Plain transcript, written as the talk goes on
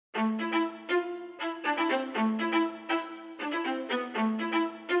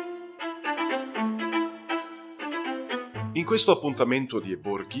In questo appuntamento di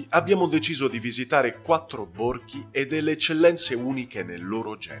e-borghi abbiamo deciso di visitare 4 borghi e delle eccellenze uniche nel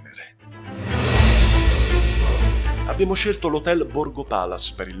loro genere. Abbiamo scelto l'hotel Borgo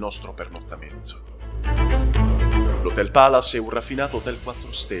Palace per il nostro pernottamento. L'Hotel Palace è un raffinato hotel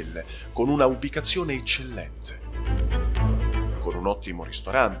 4 stelle con una ubicazione eccellente, con un ottimo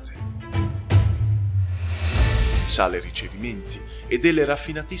ristorante, sale ricevimenti e delle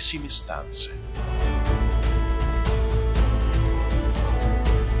raffinatissime stanze.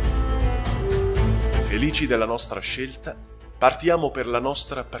 Felici della nostra scelta, partiamo per la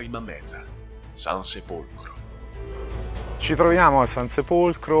nostra prima meta, Sansepolcro. Ci troviamo a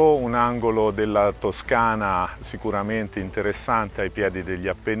Sansepolcro, un angolo della Toscana sicuramente interessante ai piedi degli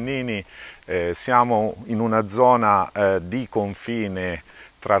Appennini. Siamo in una zona di confine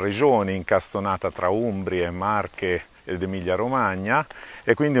tra regioni, incastonata tra Umbria, Marche ed Emilia-Romagna,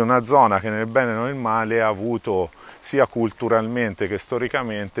 e quindi una zona che nel bene e nel male ha avuto sia culturalmente che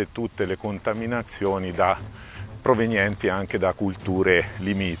storicamente tutte le contaminazioni provenienti anche da culture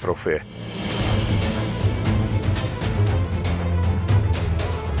limitrofe.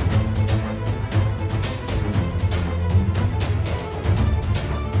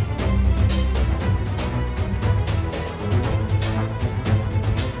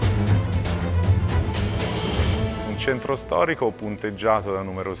 Centro storico punteggiato da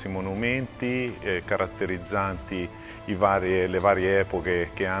numerosi monumenti caratterizzanti le varie epoche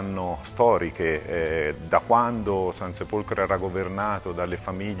storiche, da quando Sansepolcro era governato dalle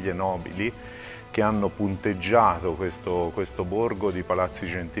famiglie nobili che hanno punteggiato questo borgo di palazzi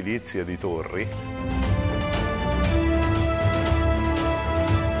gentilizi e di torri.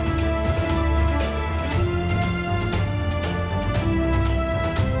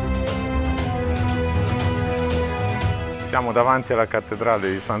 Siamo davanti alla cattedrale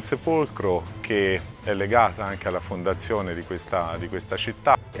di Sansepolcro, che è legata anche alla fondazione di questa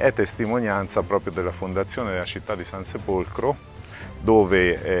città. È testimonianza proprio della fondazione della città di Sansepolcro,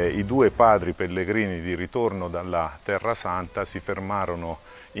 dove i due padri pellegrini di ritorno dalla Terra Santa si fermarono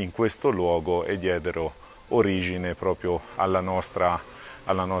in questo luogo e diedero origine proprio alla nostra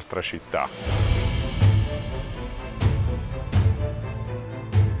città.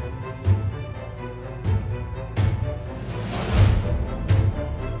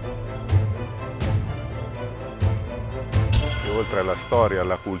 Oltre alla storia e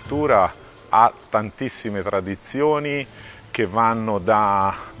alla cultura, ha tantissime tradizioni che vanno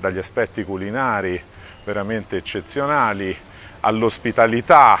dagli aspetti culinari veramente eccezionali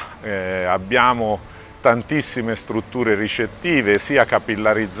all'ospitalità. Abbiamo tantissime strutture ricettive, sia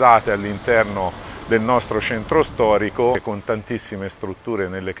capillarizzate all'interno del nostro centro storico, che con tantissime strutture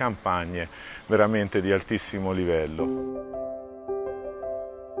nelle campagne veramente di altissimo livello.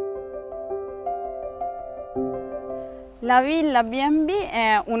 La villa B&B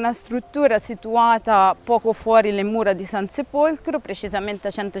è una struttura situata poco fuori le mura di Sansepolcro, precisamente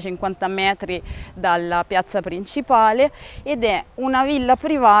a 150 metri dalla piazza principale, ed è una villa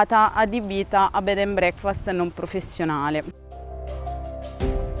privata adibita a bed and breakfast non professionale.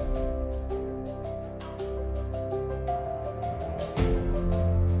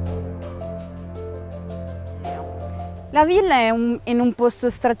 La villa è in un posto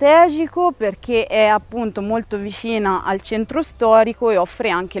strategico perché è appunto molto vicina al centro storico e offre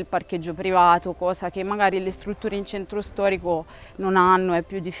anche il parcheggio privato, cosa che magari le strutture in centro storico non hanno, è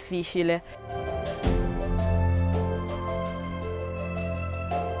più difficile.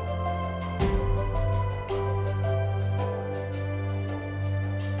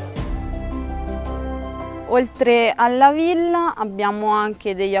 Oltre alla villa abbiamo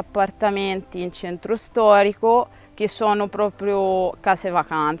anche degli appartamenti in centro storico che sono proprio case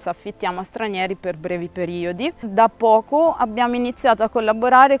vacanza, affittiamo a stranieri per brevi periodi. Da poco abbiamo iniziato a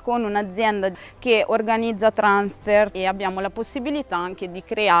collaborare con un'azienda che organizza transfer e abbiamo la possibilità anche di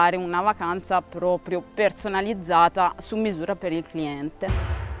creare una vacanza proprio personalizzata su misura per il cliente.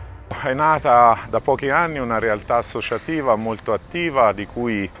 È nata da pochi anni una realtà associativa molto attiva di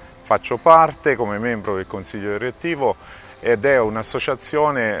cui faccio parte come membro del consiglio direttivo, ed è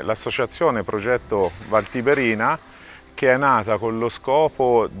un'associazione, l'associazione Progetto Valtiberina, che è nata con lo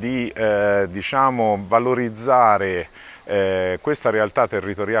scopo di valorizzare questa realtà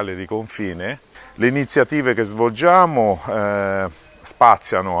territoriale di confine. Le iniziative che svolgiamo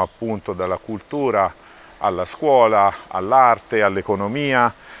spaziano appunto dalla cultura alla scuola, all'arte,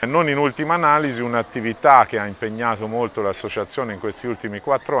 all'economia. Non in ultima analisi, un'attività che ha impegnato molto l'associazione in questi ultimi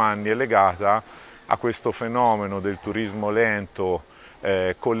 4 anni è legata a questo fenomeno del turismo lento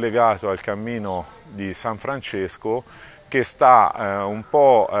collegato al Cammino di San Francesco, che sta un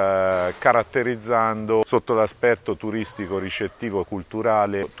po' caratterizzando sotto l'aspetto turistico, ricettivo,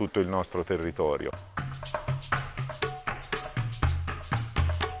 culturale tutto il nostro territorio.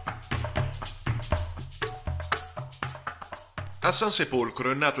 A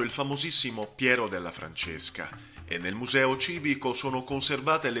Sansepolcro è nato il famosissimo Piero della Francesca e nel museo civico sono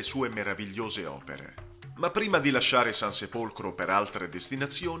conservate le sue meravigliose opere. Ma prima di lasciare Sansepolcro per altre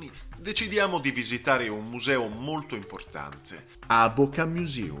destinazioni, decidiamo di visitare un museo molto importante, Aboca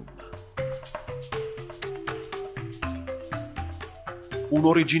Museum. Un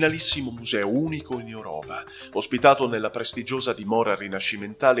originalissimo museo unico in Europa, ospitato nella prestigiosa dimora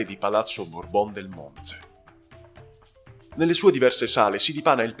rinascimentale di Palazzo Bourbon del Monte. Nelle sue diverse sale si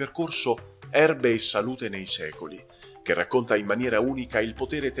dipana il percorso Erbe e salute nei secoli, che racconta in maniera unica il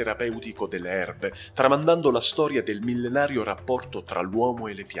potere terapeutico delle erbe, tramandando la storia del millenario rapporto tra l'uomo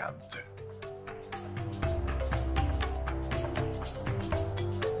e le piante.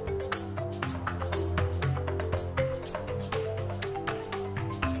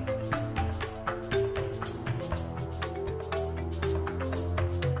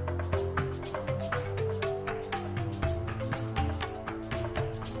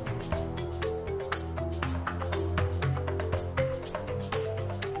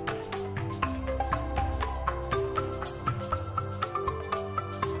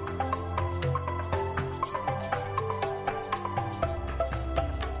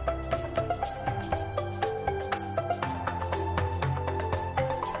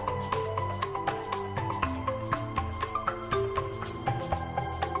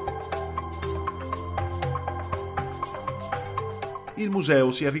 Il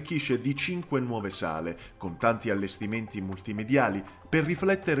museo si arricchisce di 5 nuove sale, con tanti allestimenti multimediali, per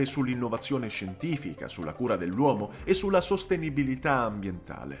riflettere sull'innovazione scientifica, sulla cura dell'uomo e sulla sostenibilità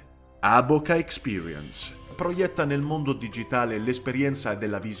ambientale. Aboca Experience proietta nel mondo digitale l'esperienza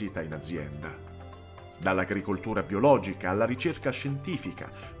della visita in azienda. Dall'agricoltura biologica alla ricerca scientifica,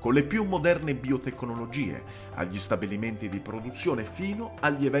 con le più moderne biotecnologie, agli stabilimenti di produzione fino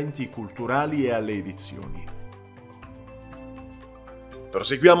agli eventi culturali e alle edizioni.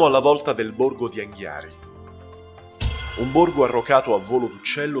 Proseguiamo alla volta del borgo di Anghiari. Un borgo arroccato a volo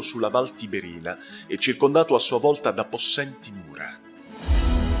d'uccello sulla Valtiberina e circondato a sua volta da possenti mura.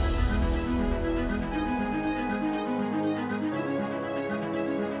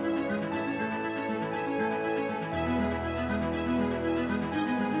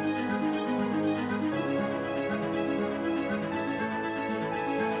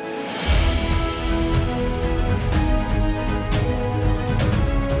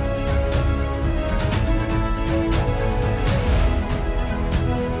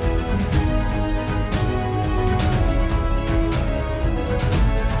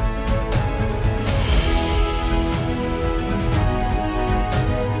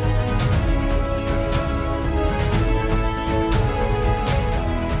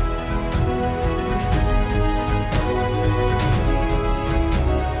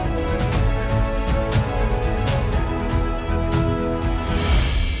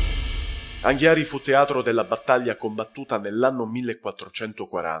 Anghiari fu teatro della battaglia combattuta nell'anno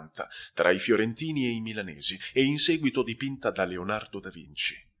 1440 tra i fiorentini e i milanesi e in seguito dipinta da Leonardo da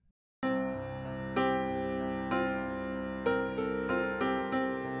Vinci.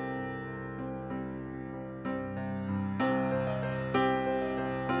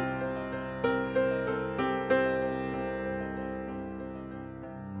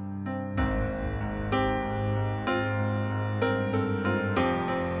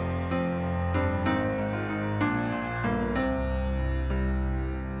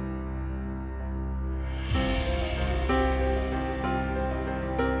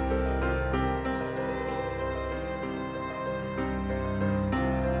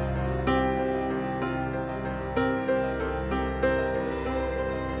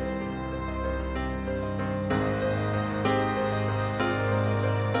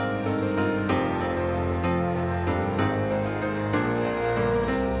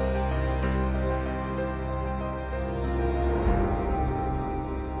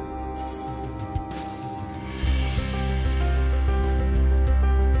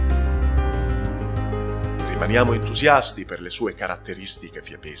 Rimaniamo entusiasti per le sue caratteristiche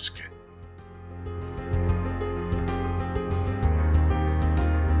fiabesche.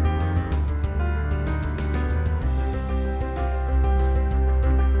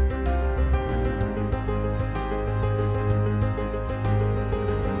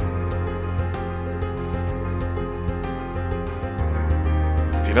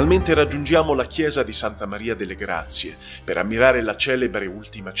 Finalmente raggiungiamo la chiesa di Santa Maria delle Grazie per ammirare la celebre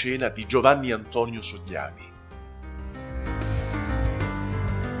Ultima Cena di Giovanni Antonio Sogliani.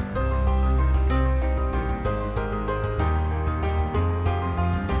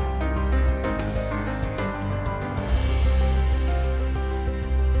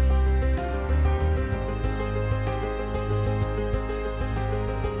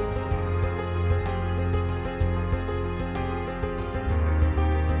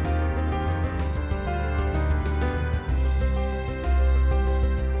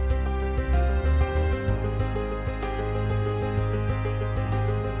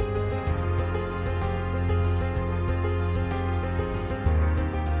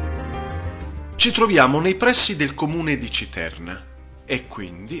 Ci troviamo nei pressi del comune di Citerna e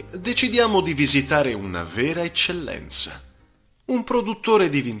quindi decidiamo di visitare una vera eccellenza, un produttore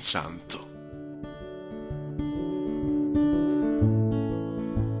di vin santo.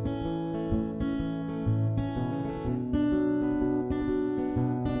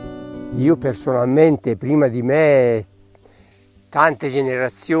 Io personalmente, prima di me, tante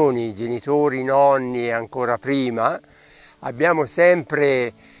generazioni, genitori, nonni e ancora prima, abbiamo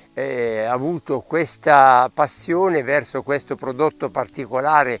sempre avuto questa passione verso questo prodotto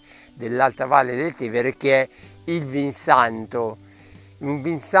particolare dell'Alta Valle del Tevere, che è il vin santo. Un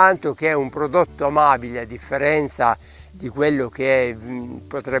vin santo che è un prodotto amabile, a differenza di quello che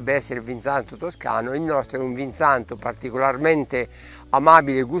potrebbe essere il vin santo toscano. Il nostro è un vin santo particolarmente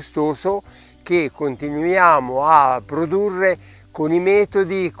amabile e gustoso, che continuiamo a produrre con i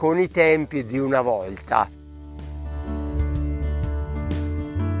metodi, con i tempi di una volta.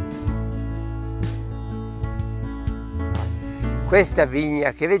 Questa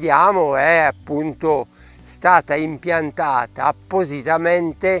vigna che vediamo è appunto stata impiantata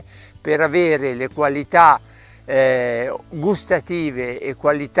appositamente per avere le qualità gustative e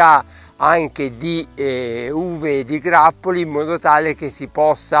qualità anche di uve e di grappoli, in modo tale che si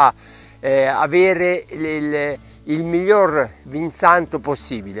possa avere il miglior vin santo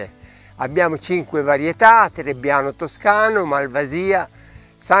possibile. Abbiamo 5 varietà: Trebbiano toscano, Malvasia,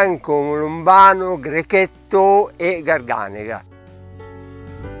 Sanco lombano, Grechetto e Garganega.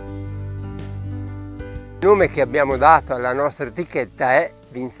 Il nome che abbiamo dato alla nostra etichetta è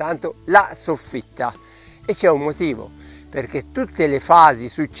vin santo La Soffitta, e c'è un motivo, perché tutte le fasi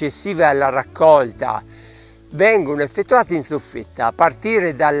successive alla raccolta vengono effettuate in soffitta, a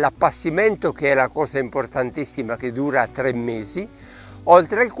partire dall'appassimento, che è la cosa importantissima, che dura 3 mesi,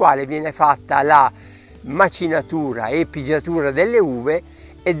 oltre al quale viene fatta la macinatura e pigiatura delle uve,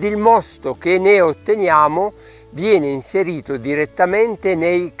 ed il mosto che ne otteniamo viene inserito direttamente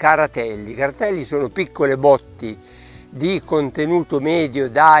nei caratelli. I caratelli sono piccole botti di contenuto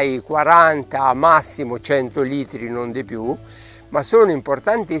medio dai 40 a massimo 100 litri, non di più, ma sono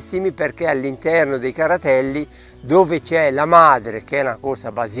importantissimi perché all'interno dei caratelli, dove c'è la madre, che è una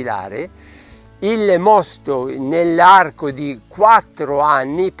cosa basilare, il mosto nell'arco di 4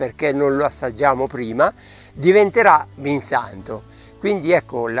 anni, perché non lo assaggiamo prima, diventerà vin santo. Quindi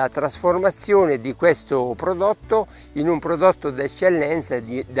ecco la trasformazione di questo prodotto in un prodotto d'eccellenza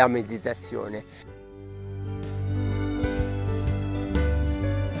da meditazione.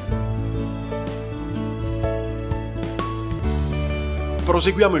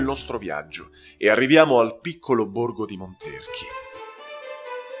 Proseguiamo il nostro viaggio e arriviamo al piccolo borgo di Monterchi.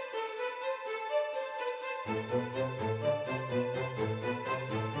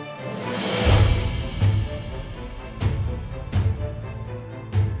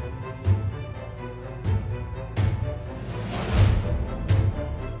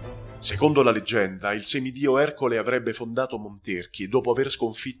 Secondo la leggenda, il semidio Ercole avrebbe fondato Monterchi dopo aver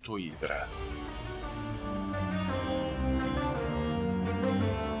sconfitto Idra.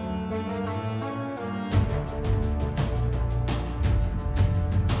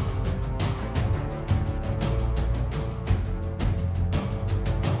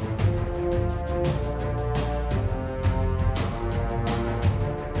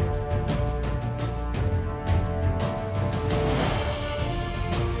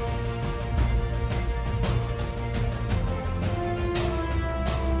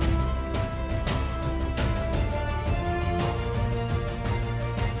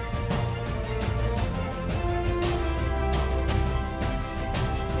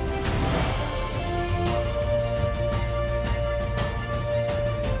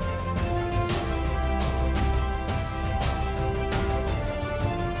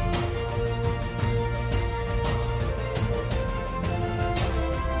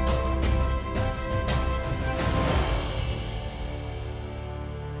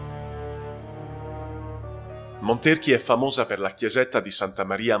 Monterchi è famosa per la chiesetta di Santa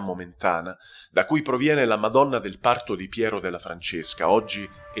Maria Momentana, da cui proviene la Madonna del Parto di Piero della Francesca, oggi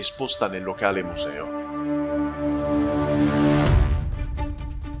esposta nel locale museo.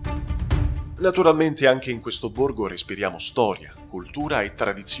 Naturalmente anche in questo borgo respiriamo storia, cultura e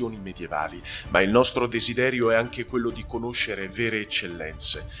tradizioni medievali, ma il nostro desiderio è anche quello di conoscere vere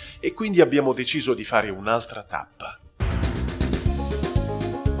eccellenze, e quindi abbiamo deciso di fare un'altra tappa.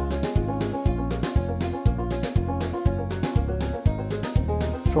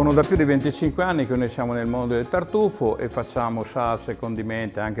 Sono da più di 25 anni che noi siamo nel mondo del tartufo e facciamo salse e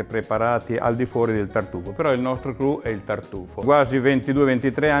condimenti anche preparati al di fuori del tartufo, però il nostro clou è il tartufo. Quasi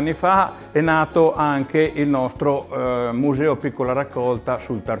 22-23 anni fa è nato anche il nostro museo piccola raccolta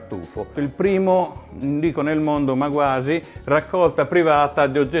sul tartufo. Il primo, non dico nel mondo ma quasi, raccolta privata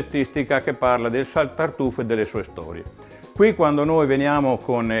di oggettistica che parla del tartufo e delle sue storie. Qui quando noi veniamo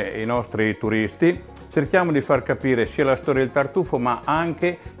con i nostri turisti cerchiamo di far capire sia la storia del tartufo ma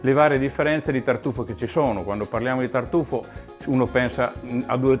anche le varie differenze di tartufo che ci sono. Quando parliamo di tartufo uno pensa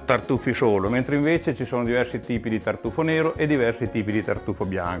a 2 tartufi solo, mentre invece ci sono diversi tipi di tartufo nero e diversi tipi di tartufo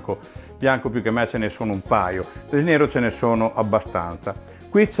bianco. Bianco più che me ce ne sono un paio, del nero ce ne sono abbastanza.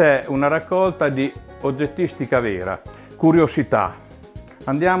 Qui c'è una raccolta di oggettistica vera, curiosità.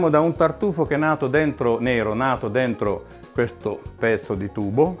 Andiamo da un tartufo che è nato dentro, nero, nato dentro questo pezzo di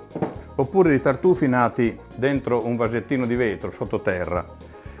tubo, oppure di tartufi nati dentro un vasettino di vetro sottoterra.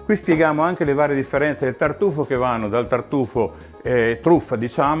 Qui spieghiamo anche le varie differenze del tartufo che vanno dal tartufo truffa,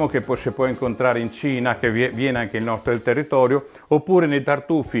 diciamo, che si può incontrare in Cina, che viene anche il nostro del territorio, oppure nei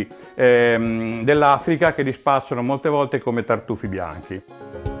tartufi dell'Africa che li spacciano molte volte come tartufi bianchi.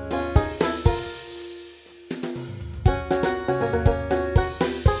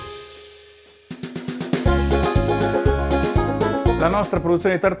 La nostra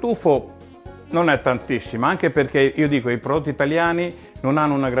produzione di tartufo non è tantissima, anche perché io dico i prodotti italiani non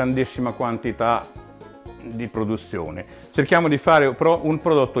hanno una grandissima quantità di produzione. Cerchiamo di fare un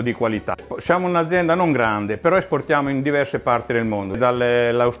prodotto di qualità. Siamo un'azienda non grande, però esportiamo in diverse parti del mondo,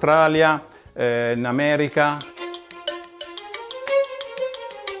 dall'Australia, in America.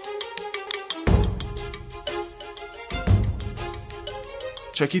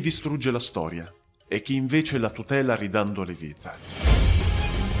 C'è chi distrugge la storia e chi invece la tutela ridandole vita.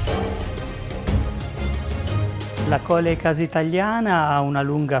 La Cole Casa Italiana ha una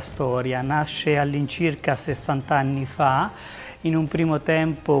lunga storia, nasce all'incirca 60 anni fa, in un primo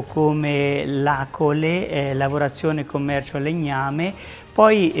tempo come l'Acole, lavorazione e commercio a legname,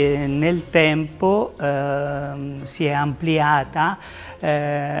 poi nel tempo si è ampliata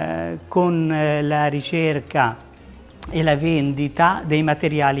con la ricerca e la vendita dei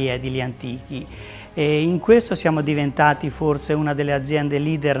materiali edili antichi. E in questo siamo diventati forse una delle aziende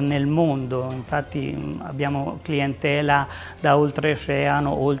leader nel mondo, infatti abbiamo clientela da oltreoceano,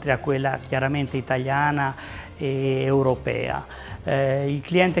 oltre a quella chiaramente italiana e europea. Il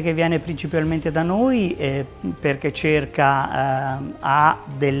cliente che viene principalmente da noi perché cerca ha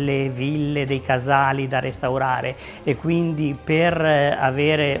delle ville, dei casali da restaurare e quindi per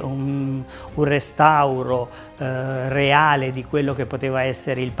avere un restauro reale di quello che poteva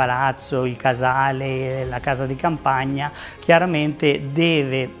essere il palazzo, il casale, la casa di campagna, chiaramente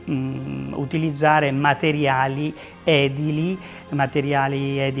deve utilizzare materiali edili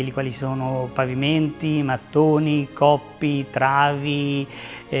quali sono pavimenti, mattoni, coppi, travi,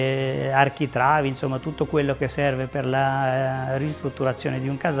 architravi, insomma tutto quello che serve per la ristrutturazione di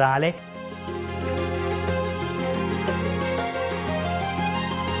un casale.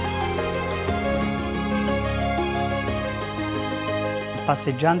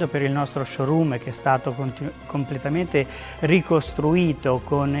 Passeggiando per il nostro showroom che è stato completamente ricostruito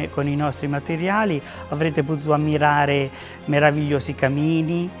con i nostri materiali avrete potuto ammirare meravigliosi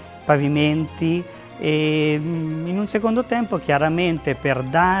camini, pavimenti e in un secondo tempo chiaramente per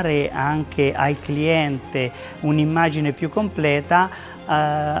dare anche al cliente un'immagine più completa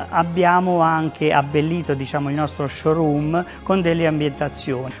abbiamo anche abbellito il nostro showroom con delle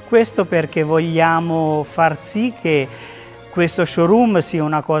ambientazioni. Questo perché vogliamo far sì che questo showroom sia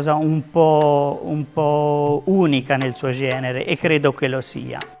una cosa un po' unica nel suo genere e credo che lo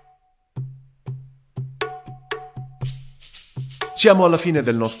sia. Siamo alla fine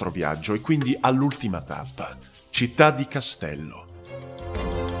del nostro viaggio e quindi all'ultima tappa, Città di Castello.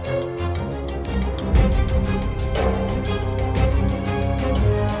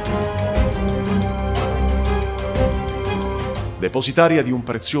 Depositaria di un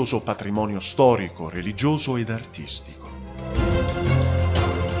prezioso patrimonio storico, religioso ed artistico.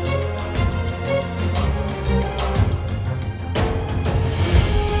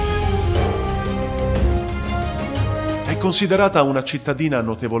 È considerata una cittadina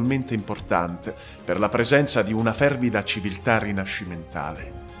notevolmente importante per la presenza di una fervida civiltà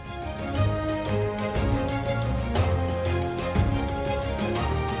rinascimentale.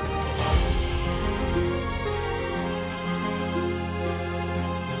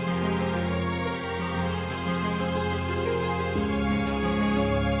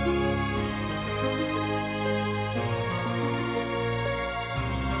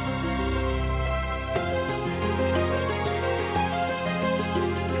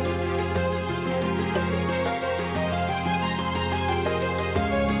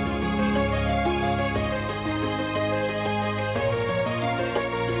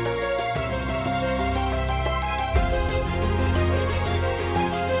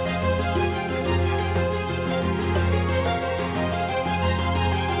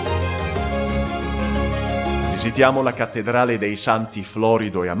 Visitiamo la cattedrale dei Santi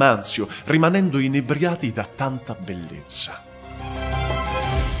Florido e Amanzio, rimanendo inebriati da tanta bellezza.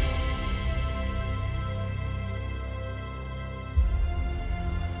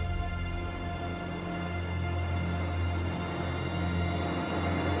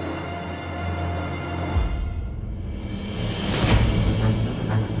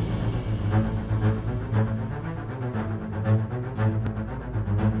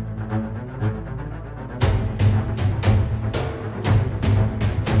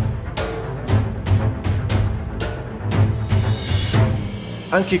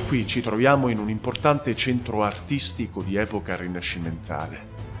 Anche qui ci troviamo in un importante centro artistico di epoca rinascimentale.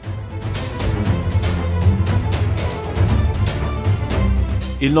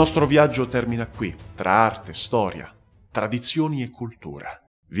 Il nostro viaggio termina qui, tra arte, storia, tradizioni e cultura.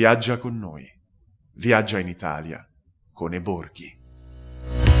 Viaggia con noi. Viaggia in Italia con e-borghi.